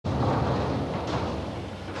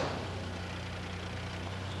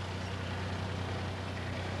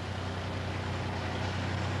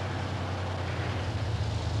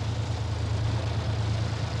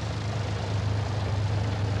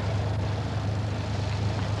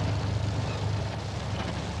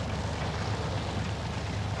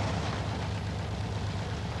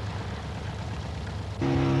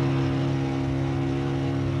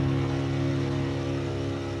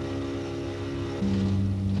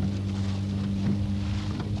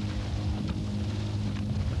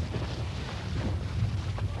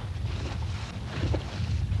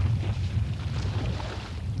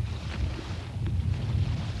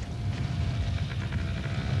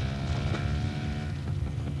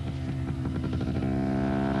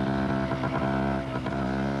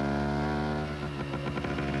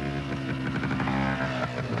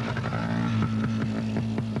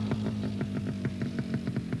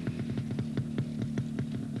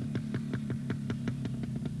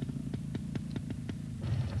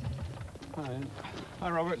Hi, Ian. Hi,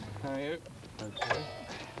 Robert. How are you? Okay.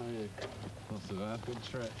 How are you? Not too bad. Good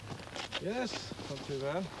trip. Yes, not too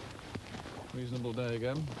bad. Reasonable day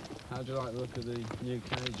again. How do you like the look of the new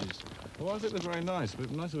cages? Well, I think they're very nice, but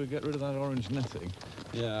nice if we get rid of that orange netting.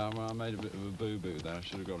 Yeah, well, I made a bit of a boo-boo there. I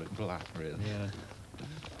should have got it black, really. Yeah.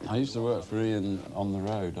 I used to work for Ian on the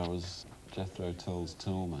road. I was Jethro Tull's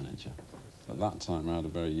tool manager. At that time, I had a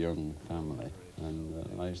very young family,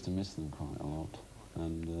 and I used to miss them quite a lot.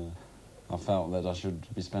 And I felt that I should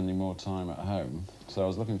be spending more time at home. So I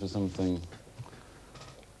was looking for something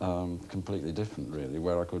completely different, really,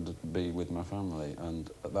 where I could be with my family. And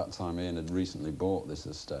at that time, Ian had recently bought this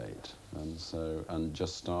estate, and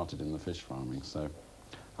just started in the fish farming. So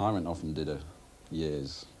I went off and did a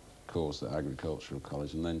year's course at agricultural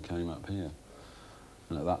college, and then came up here.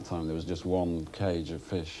 And at that time, there was just one cage of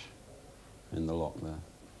fish in the lock there.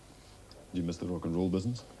 Do you miss the rock and roll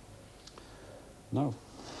business? No.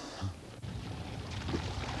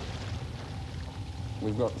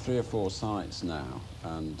 We've got 3 or 4 sites now,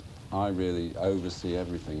 and I really oversee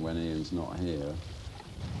everything when Ian's not here.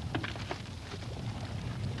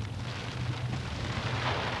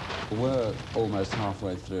 We're almost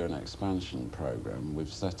halfway through an expansion programme.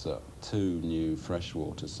 We've set up 2 new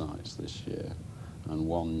freshwater sites this year and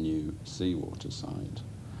 1 new seawater site.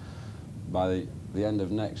 By the end of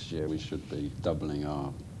next year, we should be doubling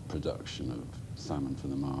our production of salmon for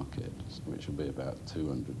the market, which will be about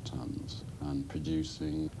 200 tonnes, and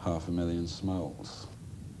producing 500,000 smolts.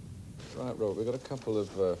 Right, Robert, we've got a couple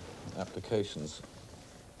of applications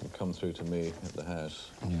that come through to me at the house.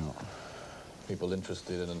 Yeah. People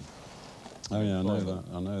interested in... Oh yeah,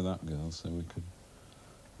 I know that girl, so we could...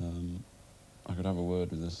 I could have a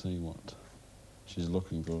word with her, see what she's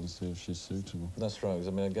looking for and see if she's suitable. That's right, because,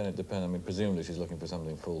 I mean, again, it depends. I mean, presumably she's looking for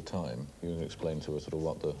something full-time. You can explain to her sort of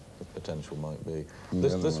what the potential might be.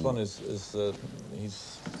 This one is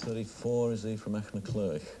he's 34, is he, from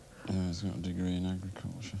Echnaclerc? Yeah, he's got a degree in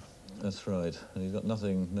agriculture. That's right, and he's got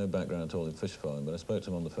no background at all in fish farming, but I spoke to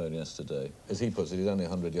him on the phone yesterday. As he puts it, he's only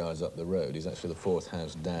 100 yards up the road. He's actually the 4th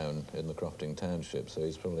house down in the Crofting township, so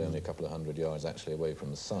he's probably only a couple of 100 yards actually away from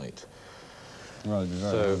the site. Right,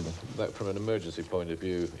 so, that, from an emergency point of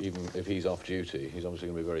view, even if he's off duty, he's obviously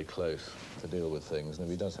going to be very close to deal with things. And if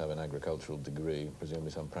he does have an agricultural degree, presumably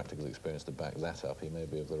some practical experience to back that up, he may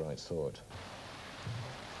be of the right sort.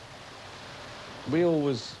 We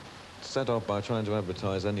always set off by trying to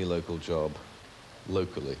advertise any local job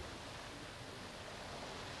locally.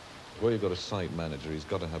 Where you've got a site manager, he's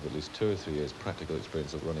got to have at least 2 or 3 years practical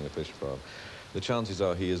experience of running a fish farm. The chances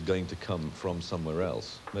are he is going to come from somewhere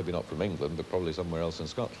else, maybe not from England, but probably somewhere else in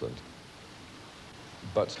Scotland.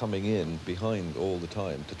 But coming in behind all the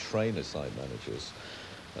time to train as site managers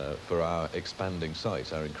for our expanding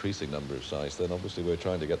sites, our increasing number of sites, then obviously we're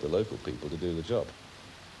trying to get the local people to do the job.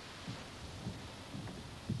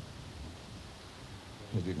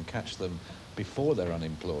 If you can catch them before they're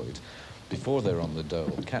unemployed, before they're on the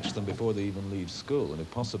dole, catch them before they even leave school, and if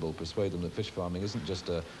possible, persuade them that fish farming isn't just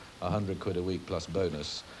a 100 quid a week plus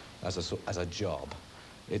bonus as a job.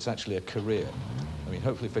 It's actually a career. I mean,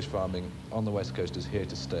 hopefully fish farming on the West Coast is here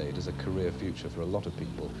to stay. It is a career future for a lot of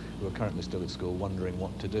people who are currently still at school wondering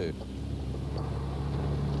what to do.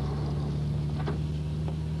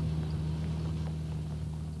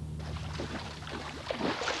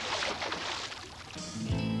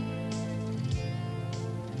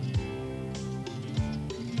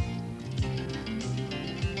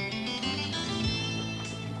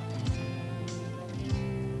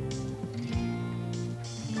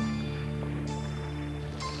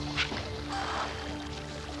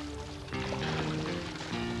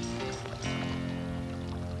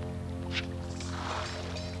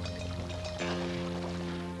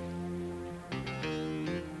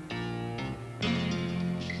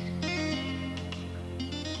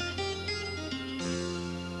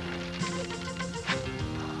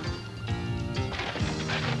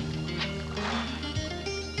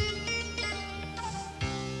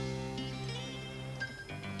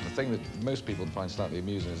 The thing that most people find slightly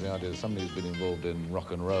amusing is the idea that somebody who's been involved in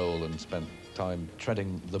rock and roll and spent time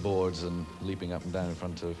treading the boards and leaping up and down in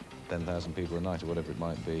front of 10,000 people a night or whatever it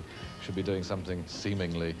might be should be doing something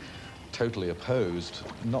seemingly totally opposed,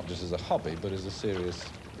 not just as a hobby, but as a serious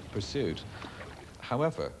pursuit.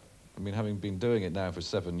 However, I mean, having been doing it now for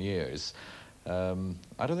 7 years, I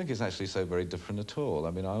don't think it's actually so very different at all.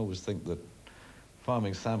 I mean, I always think that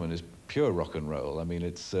farming salmon is pure rock and roll. I mean,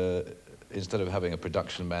 it's... instead of having a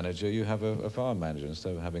production manager, you have a farm manager.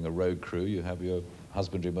 Instead of having a road crew, you have your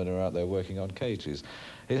husbandrymen who are out there working on cages.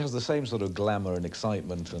 It has the same sort of glamour and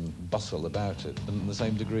excitement and bustle about it, and the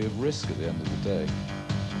same degree of risk at the end of the day.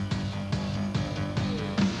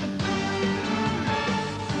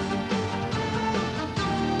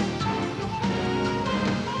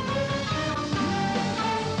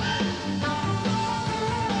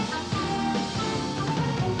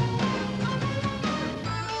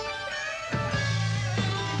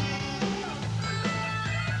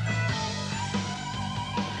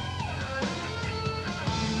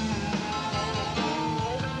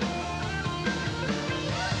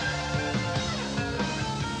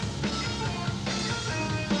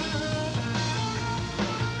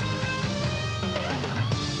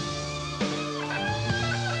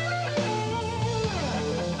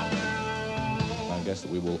 guess that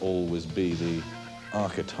we will always be the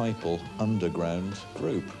archetypal underground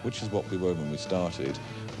group, which is what we were when we started.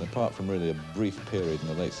 And apart from really a brief period in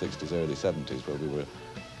the late 60s, early 70s, where we were,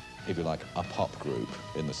 if you like, a pop group,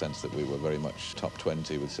 in the sense that we were very much top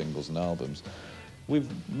 20 with singles and albums,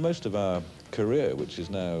 most of our career, which is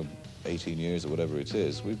now 18 years or whatever it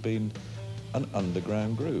is, we've been an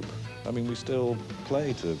underground group. I mean, we still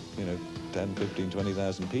play to, 10, 15,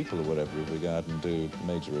 20,000 people or whatever if we go out and do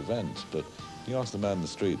major events, but you ask the man in the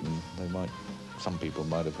street and some people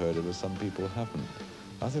might have heard of us, some people haven't.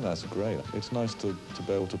 I think that's great. It's nice to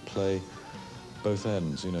be able to play both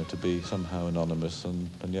ends, to be somehow anonymous, and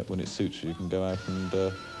yet when it suits you, you can go out and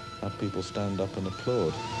have people stand up and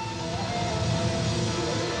applaud.